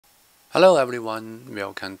Hello everyone,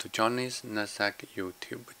 welcome to Johnny's NetSec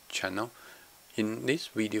YouTube channel. In this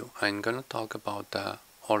video, I'm gonna talk about the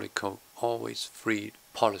Oracle always free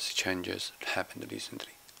policy changes that happened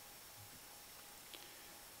recently.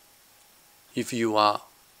 If you are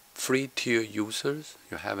free tier users,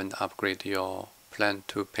 you haven't upgraded your plan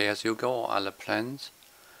to pay-as-you-go or other plans,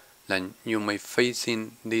 then you may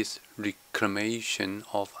facing this reclamation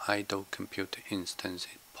of idle compute instance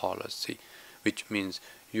policy, which means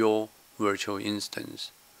your virtual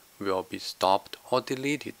instance will be stopped or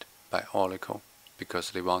deleted by Oracle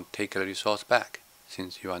because they won't take the resource back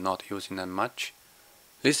since you are not using them much.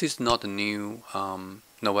 This is not new.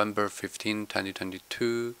 November 15,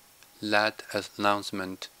 2022, that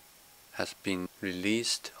announcement has been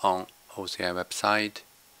released on OCI website,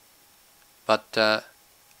 but the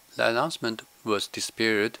announcement was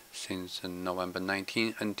disappeared since November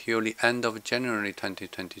 19 until the end of January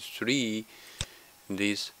 2023.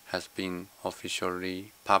 This has been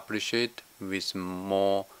officially published with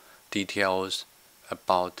more details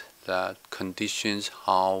about the conditions,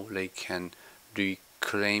 how they can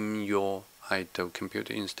reclaim your idle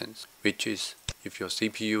computer instance, which is if your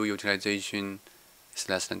CPU utilization is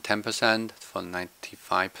less than 10% for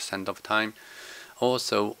 95% of the time.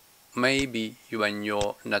 Also, maybe when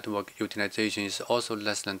your network utilization is also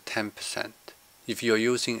less than 10%. If you're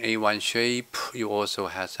using A1 shape, you also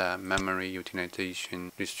have a memory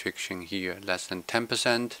utilization restriction here, less than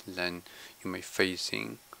 10%, then you may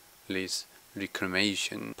facing this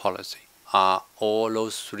reclamation policy. Are all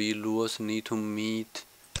those three rules need to meet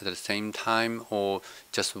at the same time or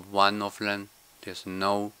just one of them? There's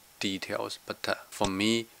no details, but for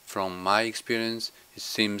me, from my experience, it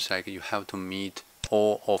seems like you have to meet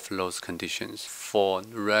all of those conditions. For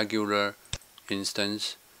regular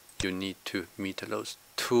instance, you need to meet those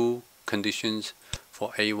two conditions.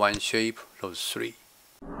 For A1 shape, those three.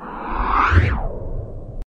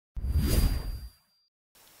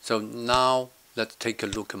 So now let's take a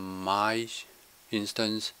look at my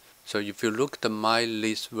instance. So if you look at my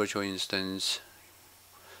list virtual instance,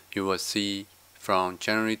 you will see from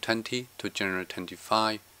January 20 to January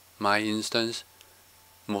 25, my instance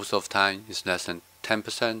most of the time is less than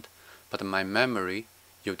 10%, but my memory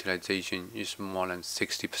utilization is more than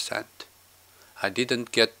 60%. I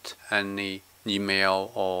didn't get any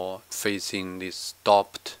email or facing this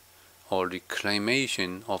stopped or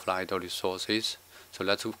reclamation of the idle resources. So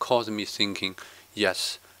that's caused me thinking,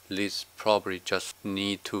 yes, this probably just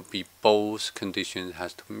need to be both conditions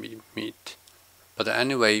has to be met. But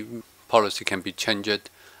anyway, policy can be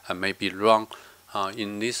changed. I may be wrong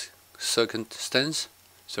in this circumstance.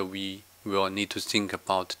 So we will need to think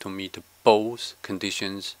about to meet both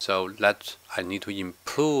conditions. So that I need to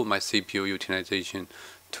improve my CPU utilization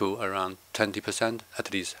to around 20%,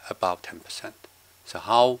 at least above 10%. So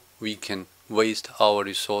how we can waste our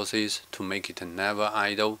resources to make it never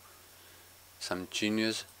idle? Some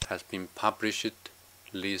genius has been published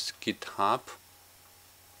this GitHub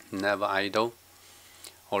NeverIdle.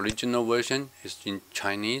 Original version is in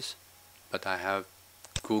Chinese, but I have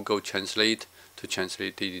Google Translate to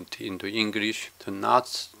translate it into English. To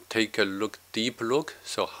not take a deep look,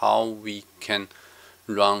 so how we can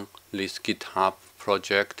run this GitHub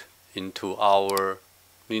project into our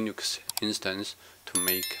Linux instance to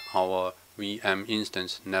make our VM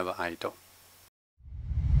instance never idle.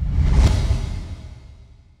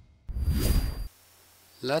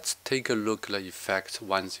 Let's take a look at the effects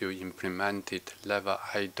once you implemented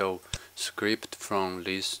NerverIdle script from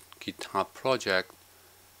this GitHub project.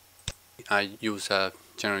 I use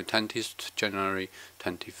January 20 to January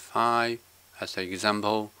 25 as an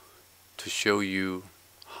example to show you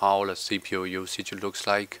how the CPU usage looks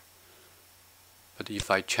like. But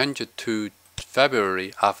if I change it to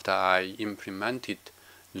February after I implemented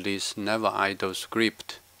this NerverIdle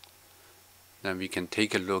script, then we can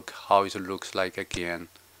take a look how it looks like again.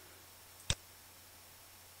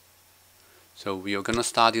 So we are gonna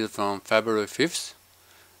start it from February 5th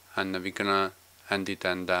and we're gonna end it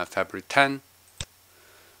on February 10.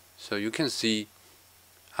 So you can see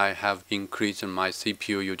I have increased my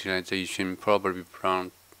CPU utilization probably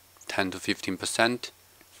around 10 to 15%.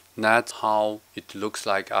 That's how it looks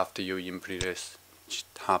like after you implement this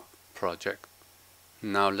GitHub project.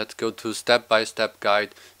 Now let's go to step-by-step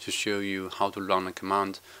guide to show you how to run a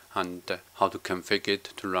command and how to configure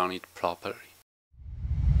it to run it properly.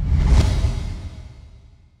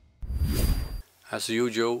 As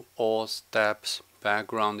usual, all steps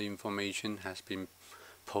background information has been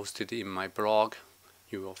posted in my blog.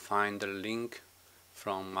 You will find the link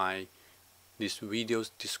from this video's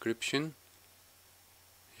description.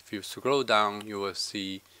 If you scroll down, you will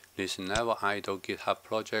see this NeverIdle GitHub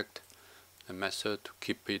project. a method to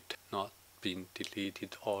keep it not being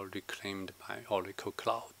deleted or reclaimed by Oracle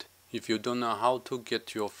Cloud. If you don't know how to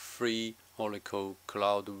get your free Oracle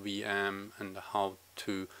Cloud VM and how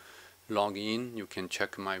to log in, you can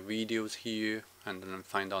check my videos here and then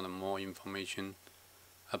find out more information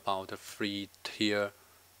about the free tier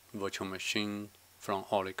virtual machine from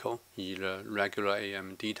Oracle, either regular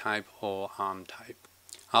AMD type or ARM type.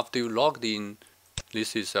 After you logged in,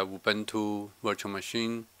 this is a Ubuntu virtual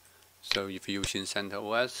machine. So if you're using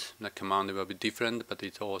CentOS, the command will be different, but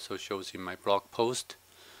it also shows in my blog post.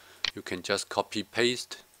 You can just copy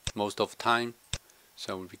paste most of the time.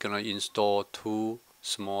 So we're gonna install two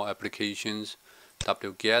small applications,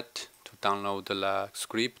 wget to download the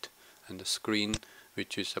script, and the screen,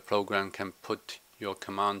 which is a program can put your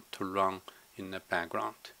command to run in the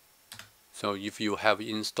background. So if you have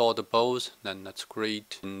installed both, then that's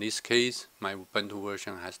great. In this case, my Ubuntu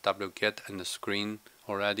version has wget and the screen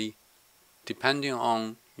already. Depending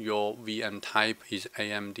on your VM type, is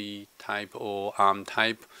AMD type or ARM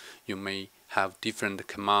type, you may have different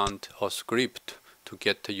command or script to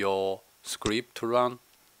get your script to run,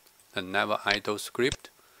 the NeverIdle script.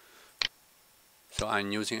 So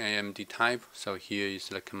I'm using AMD type, so here is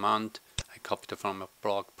the command. I copied from a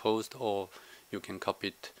blog post, or you can copy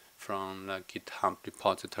it from the GitHub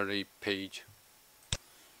repository page.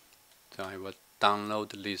 So I will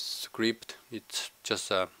download this script. It's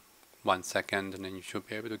just 1 second and then you should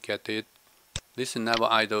be able to get it. This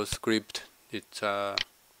NeverIdle script, it's a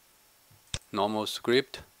normal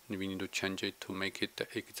script. We need to change it to make it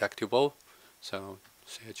executable. So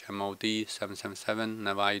chmod 777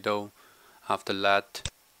 NeverIdle. After that,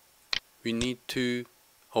 we need to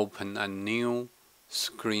open a new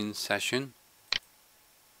screen session.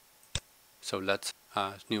 So let's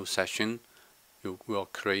new session. You will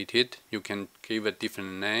create it. You can give a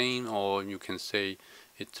different name, or you can say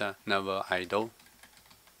it's a NeverIdle.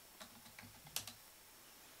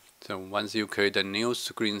 So once you create a new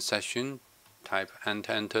screen session, type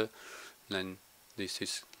enter, then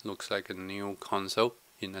this looks like a new console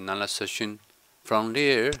in another session. From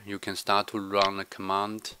there, you can start to run a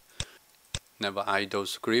command, NeverIdle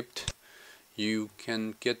script. You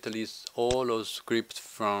can get all those scripts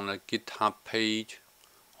from the GitHub page,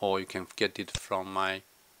 or you can get it from my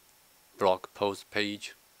blog post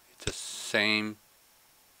page. It's the same,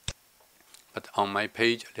 but on my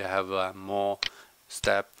page they have a more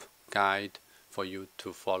step guide for you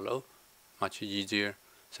to follow, much easier.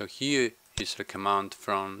 So here is the command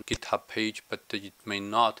from GitHub page, but it may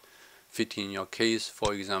not fit in your case.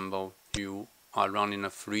 For example, you are running a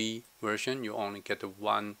free version, you only get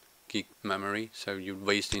 1 gig memory, so you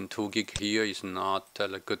wasting 2 gig here is not a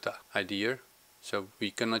good idea. So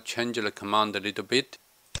we're gonna change the command a little bit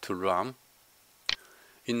to run.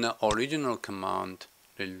 In the original command,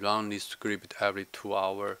 they run this script every 2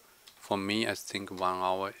 hours. For me, I think 1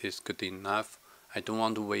 hour is good enough. I don't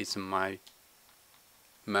want to waste my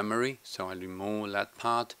memory, so I remove that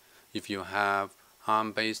part. If you have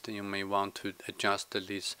ARM based, you may want to adjust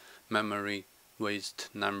this memory waste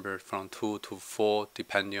number from 2 to 4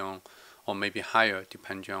 depending on, or maybe higher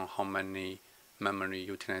depending on how many memory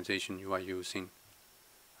utilization you are using.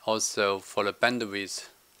 Also for the bandwidth,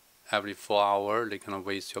 every 4 hours they're gonna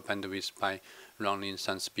waste your bandwidth by running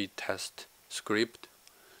some speed test script.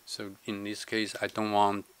 So in this case, I don't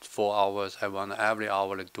want 4 hours, I want every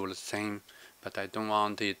hour to do the same, but I don't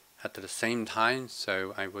want it at the same time,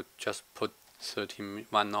 so I would just put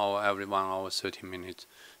 1 hour every 1 hour 30 minutes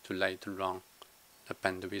to let it run the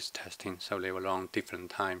bandwidth testing, so they will run different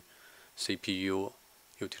time. CPU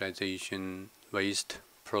utilization waste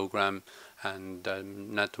program and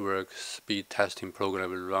network speed testing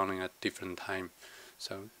program will running at different time.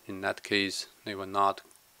 So in that case, they will not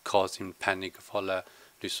causing panic for the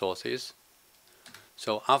resources.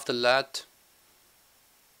 So after that,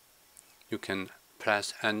 you can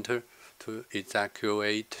press enter to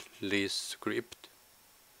execute this script.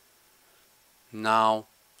 Now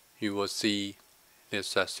you will see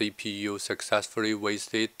this CPU successfully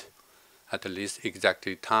wasted at least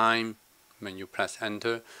exactly time. When you press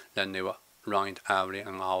enter, then they will run it every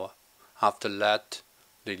an hour. After that,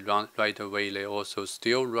 they run right away. They also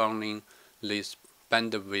still running this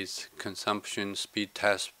bandwidth consumption speed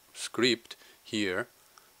test script here.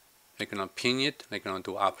 They're gonna ping it. They're gonna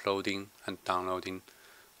do uploading and downloading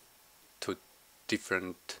to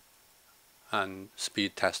different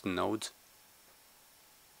speed test nodes.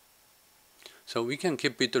 So we can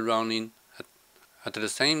keep it running. At the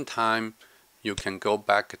same time, you can go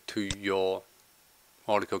back to your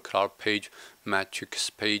Oracle Cloud page,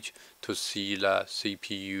 metrics page, to see the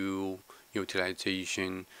CPU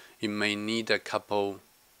utilization. You may need a couple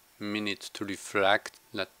minutes to reflect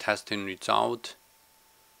the testing result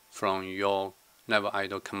from your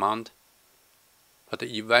NeverIdle command. But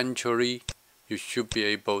eventually, you should be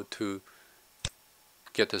able to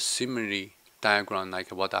get a similar diagram like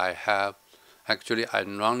what I have. Actually,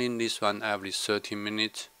 I'm running this one every 30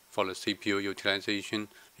 minutes for the CPU utilization.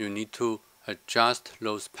 You need to adjust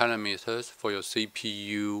those parameters for your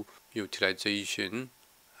CPU utilization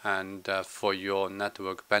and for your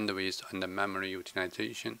network bandwidth and the memory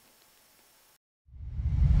utilization.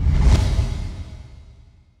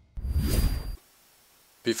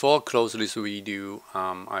 Before I close this video,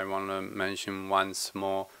 I want to mention one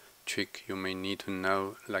small trick you may need to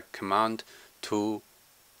know. Like command to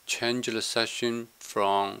change the session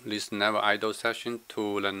from this NeverIdle session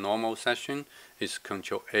to the normal session is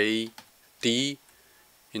Ctrl A, D.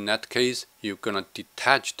 In that case, you're gonna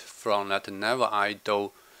detach from that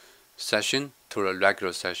NeverIdle session to the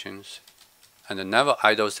regular sessions, and the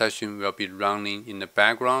NeverIdle session will be running in the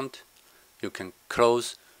background. You can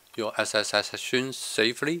close your SSI sessions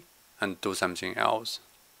safely and do something else.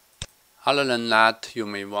 Other than that, you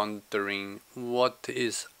may wondering what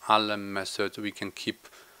is other methods we can keep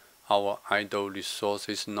our idle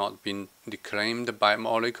resources not being reclaimed by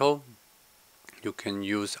Oracle. You can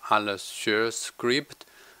use other shell script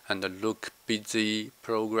and the LookBusy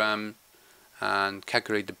program and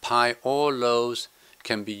calculate pi. All those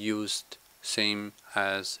can be used same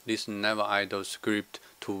as this NeverIdle script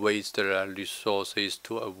to waste the resources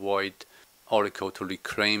to avoid Oracle to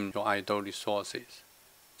reclaim your idle resources.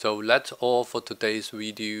 So that's all for today's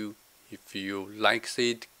video. If you liked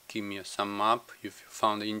it, give me a thumb up. If you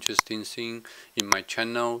found interesting thing in my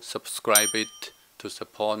channel, subscribe it to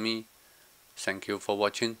support me. Thank you for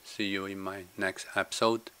watching. See you in my next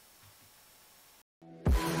episode.